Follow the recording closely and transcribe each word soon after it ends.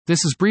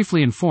This is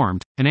Briefly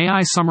Informed, an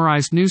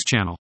AI-summarized news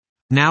channel.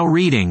 Now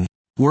reading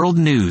World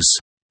News.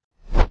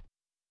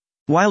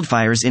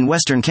 Wildfires in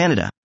Western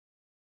Canada.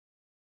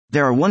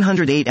 There are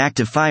 108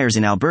 active fires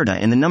in Alberta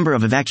and the number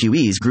of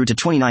evacuees grew to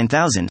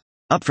 29,000,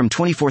 up from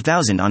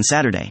 24,000 on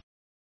Saturday.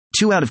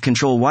 2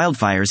 out-of-control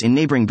wildfires in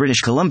neighboring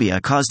British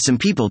Columbia caused some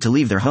people to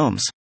leave their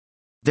homes.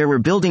 There were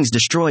buildings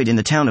destroyed in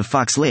the town of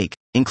Fox Lake,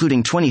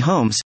 including 20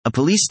 homes, a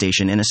police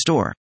station and a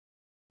store.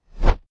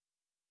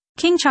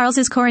 King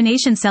Charles's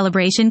coronation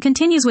celebration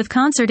continues with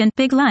concert and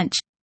big lunch.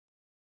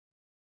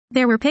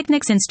 There were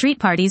picnics and street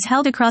parties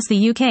held across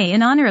the UK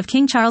in honor of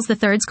King Charles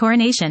III's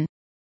coronation.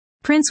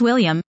 Prince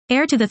William,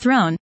 heir to the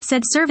throne,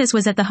 said service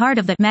was at the heart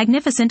of the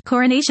magnificent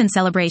coronation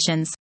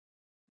celebrations.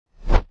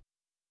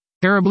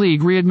 Arab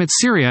League readmits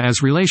Syria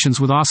as relations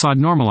with Assad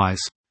normalize.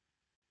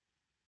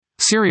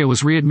 Syria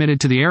was readmitted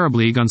to the Arab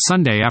League on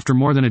Sunday after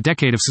more than a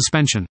decade of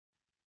suspension.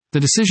 The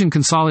decision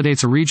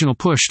consolidates a regional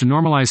push to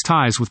normalize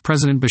ties with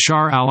President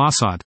Bashar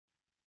al-Assad.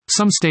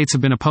 Some states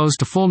have been opposed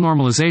to full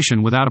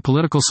normalization without a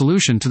political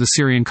solution to the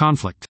Syrian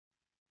conflict.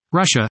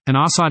 Russia, an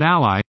Assad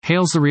ally,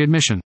 hails the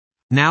readmission.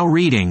 Now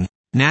reading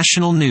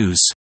National News.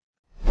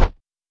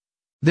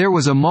 There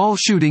was a mall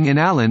shooting in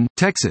Allen,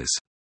 Texas.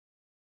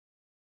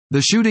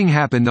 The shooting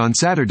happened on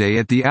Saturday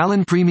at the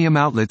Allen Premium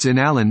Outlets in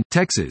Allen,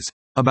 Texas,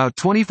 about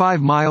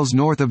 25 miles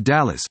north of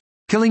Dallas,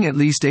 killing at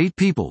least 8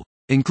 people,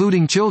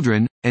 including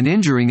children, and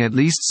injuring at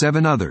least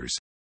 7 others.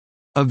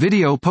 A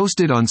video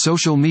posted on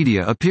social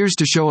media appears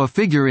to show a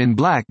figure in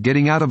black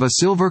getting out of a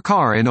silver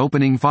car and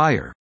opening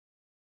fire.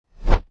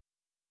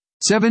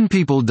 7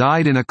 people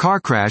died in a car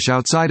crash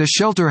outside a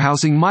shelter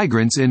housing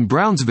migrants in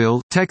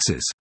Brownsville,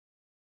 Texas.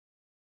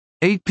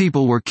 8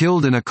 people were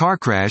killed in a car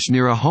crash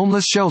near a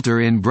homeless shelter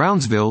in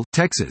Brownsville,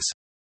 Texas.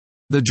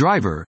 The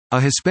driver,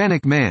 a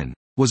Hispanic man,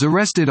 was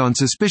arrested on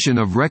suspicion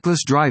of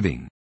reckless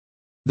driving.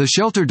 The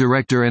shelter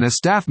director and a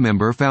staff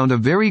member found a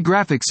very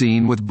graphic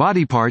scene with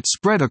body parts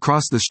spread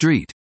across the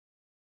street.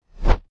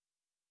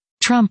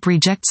 Trump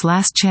rejects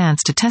last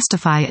chance to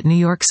testify at New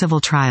York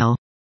civil trial.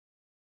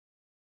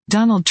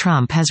 Donald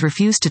Trump has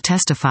refused to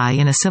testify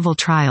in a civil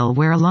trial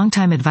where a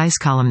longtime advice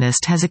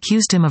columnist has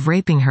accused him of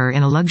raping her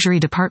in a luxury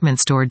department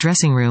store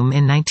dressing room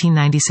in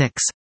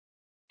 1996.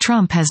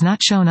 Trump has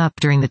not shown up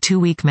during the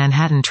 2-week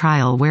Manhattan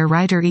trial where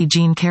writer E.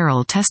 Jean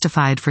Carroll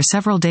testified for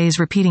several days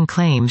repeating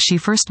claims she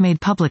first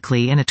made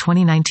publicly in a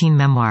 2019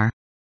 memoir.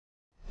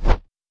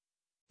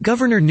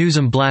 Governor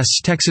Newsom blasts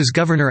Texas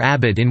Governor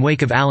Abbott in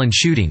wake of Allen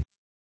shooting.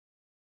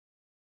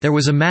 There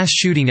was a mass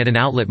shooting at an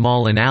outlet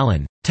mall in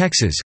Allen,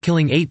 Texas,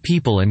 killing 8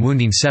 people and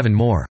wounding 7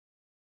 more.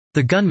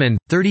 The gunman,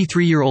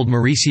 33-year-old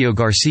Mauricio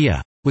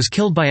Garcia, was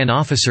killed by an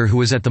officer who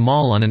was at the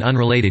mall on an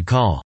unrelated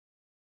call.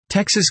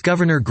 Texas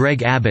Governor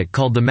Greg Abbott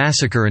called the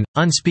massacre an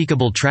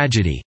unspeakable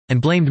tragedy,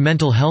 and blamed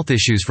mental health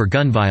issues for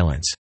gun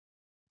violence.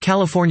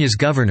 California's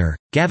Governor,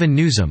 Gavin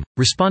Newsom,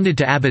 responded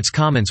to Abbott's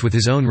comments with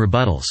his own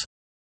rebuttals.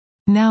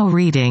 Now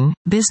reading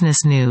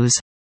Business News.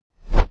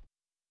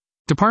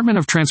 Department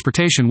of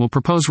Transportation will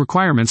propose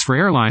requirements for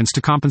airlines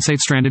to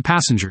compensate stranded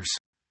passengers.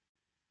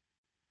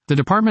 The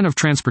Department of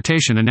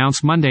Transportation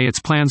announced Monday its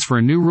plans for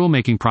a new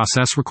rulemaking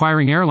process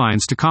requiring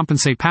airlines to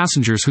compensate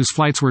passengers whose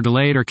flights were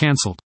delayed or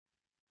canceled.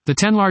 The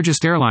 10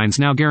 largest airlines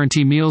now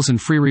guarantee meals and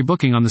free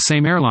rebooking on the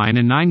same airline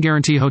and 9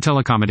 guarantee hotel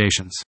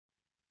accommodations.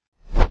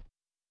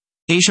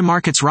 Asia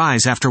markets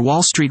rise after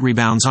Wall Street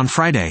rebounds on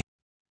Friday.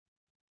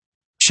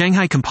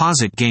 Shanghai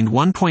Composite gained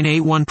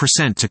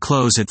 1.81% to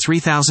close at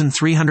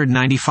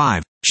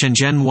 3,395,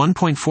 Shenzhen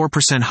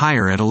 1.4%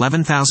 higher at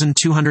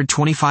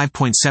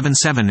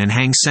 11,225.77 and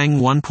Hang Seng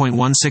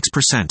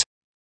 1.16%.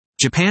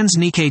 Japan's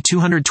Nikkei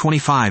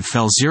 225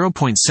 fell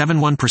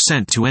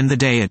 0.71% to end the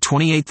day at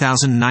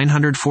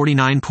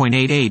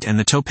 28,949.88 and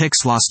the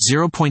Topix lost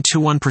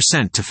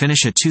 0.21% to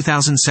finish at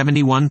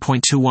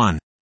 2,071.21.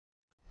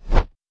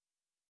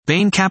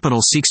 Bain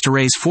Capital seeks to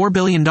raise $4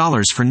 billion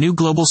for new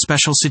Global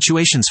Special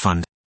Situations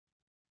Fund.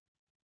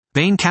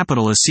 Bain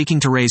Capital is seeking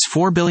to raise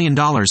 $4 billion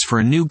for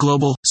a new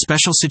Global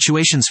Special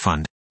Situations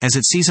Fund, as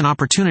it sees an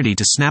opportunity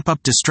to snap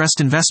up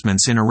distressed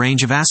investments in a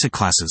range of asset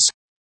classes.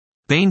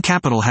 Bain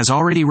Capital has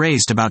already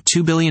raised about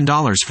 $2 billion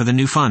for the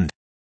new fund.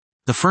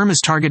 The firm is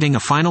targeting a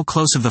final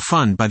close of the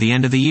fund by the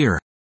end of the year.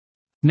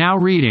 Now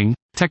reading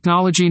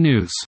Technology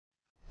News.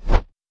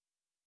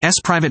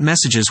 Private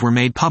messages were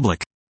made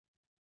public.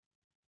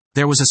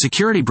 There was a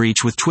security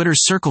breach with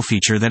Twitter's Circle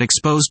feature that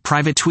exposed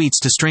private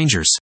tweets to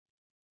strangers.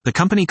 The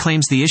company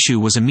claims the issue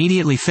was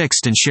immediately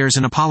fixed and shares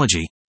an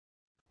apology.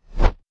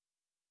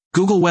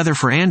 Google Weather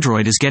for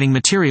Android is getting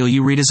Material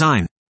U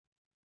redesign.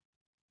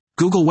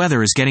 Google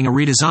Weather is getting a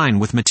redesign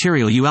with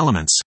Material U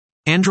elements.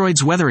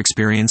 Android's weather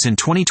experience in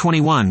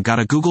 2021 got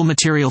a Google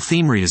Material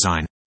theme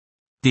redesign.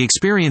 The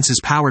experience is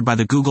powered by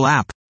the Google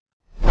app.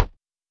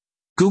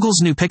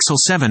 Google's new Pixel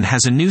 7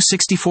 has a new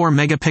 64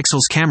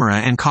 megapixels camera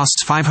and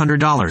costs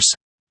 $500.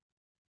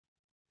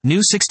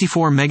 New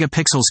 64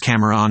 megapixels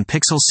camera on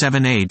Pixel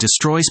 7a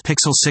destroys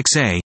Pixel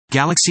 6a,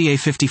 Galaxy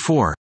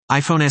A54,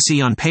 iPhone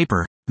SE on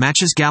paper,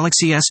 matches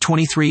Galaxy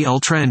S23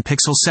 Ultra and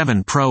Pixel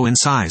 7 Pro in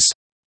size.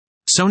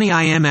 Sony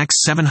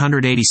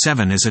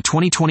IMX787 is a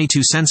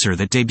 2022 sensor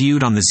that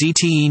debuted on the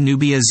ZTE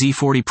Nubia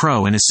Z40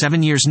 Pro and is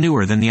 7 years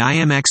newer than the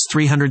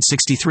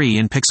IMX363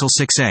 in Pixel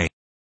 6a.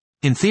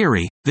 In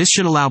theory, this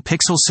should allow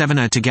Pixel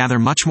 7a to gather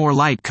much more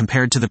light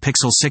compared to the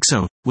Pixel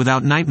 6a,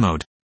 without night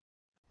mode.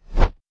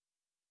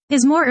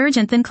 Is more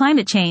urgent than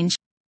climate change.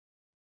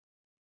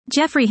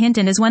 Geoffrey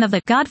Hinton is one of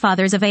the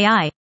godfathers of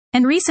AI,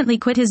 and recently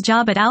quit his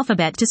job at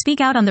Alphabet to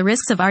speak out on the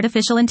risks of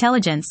artificial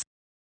intelligence.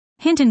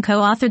 Hinton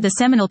co-authored the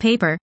seminal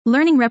paper,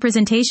 Learning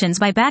Representations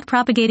by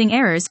Backpropagating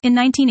Errors, in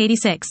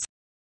 1986.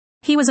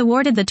 He was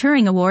awarded the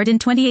Turing Award in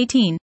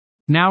 2018.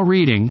 Now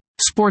reading,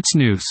 Sports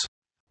News.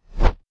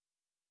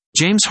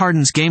 James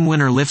Harden's game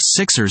winner lifts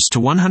Sixers to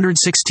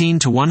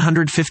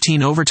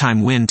 116-115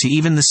 overtime win to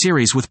even the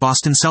series with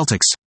Boston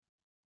Celtics.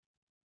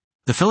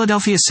 The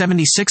Philadelphia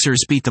 76ers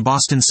beat the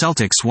Boston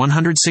Celtics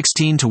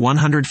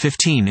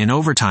 116-115 in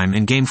overtime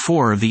in Game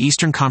 4 of the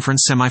Eastern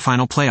Conference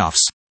semifinal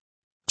playoffs.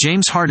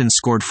 James Harden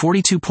scored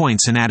 42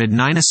 points and added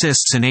 9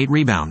 assists and 8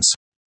 rebounds.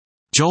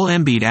 Joel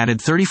Embiid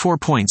added 34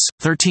 points,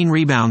 13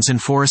 rebounds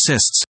and 4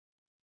 assists.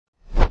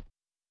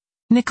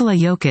 Nikola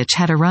Jokic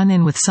had a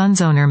run-in with Suns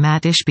owner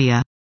Matt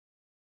Ishbia.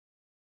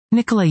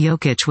 Nikola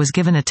Jokic was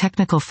given a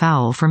technical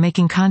foul for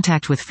making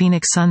contact with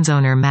Phoenix Suns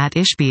owner Matt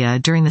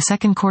Ishbia during the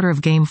second quarter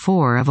of Game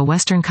 4 of a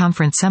Western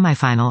Conference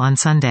semifinal on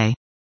Sunday.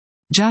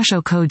 Josh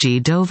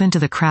Okogie dove into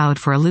the crowd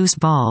for a loose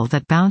ball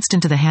that bounced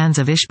into the hands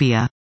of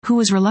Ishbia, who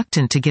was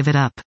reluctant to give it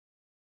up.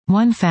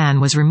 One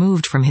fan was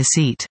removed from his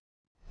seat.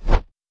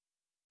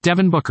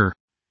 Devin Booker.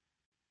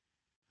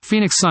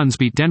 Phoenix Suns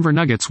beat Denver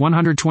Nuggets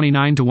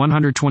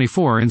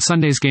 129-124 in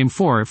Sunday's Game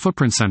 4 at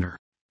Footprint Center.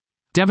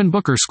 Devin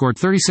Booker scored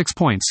 36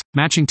 points,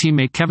 matching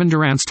teammate Kevin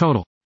Durant's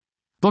total.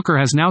 Booker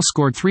has now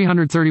scored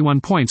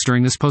 331 points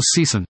during this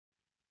postseason.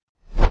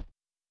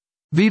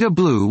 Vida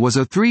Blue was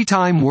a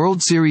 3-time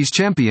World Series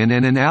champion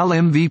and an AL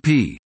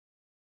MVP.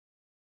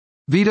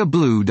 Vida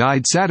Blue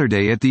died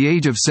Saturday at the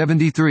age of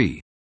 73.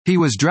 He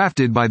was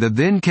drafted by the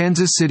then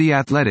Kansas City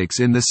Athletics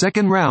in the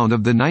second round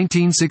of the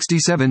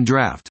 1967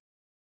 draft.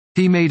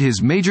 He made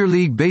his Major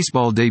League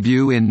Baseball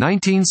debut in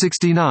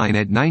 1969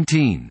 at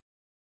 19.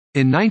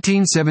 In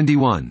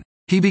 1971,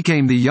 he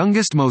became the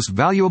youngest most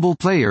valuable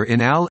player in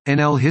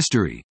AL/NL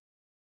history.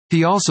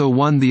 He also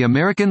won the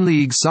American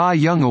League Cy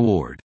Young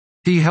Award.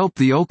 He helped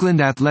the Oakland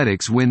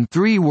Athletics win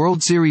 3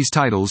 World Series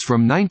titles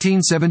from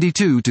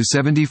 1972 to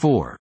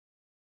 74.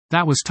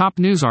 That was top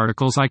news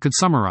articles I could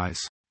summarize.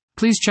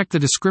 Please check the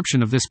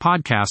description of this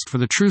podcast for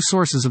the true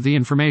sources of the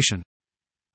information.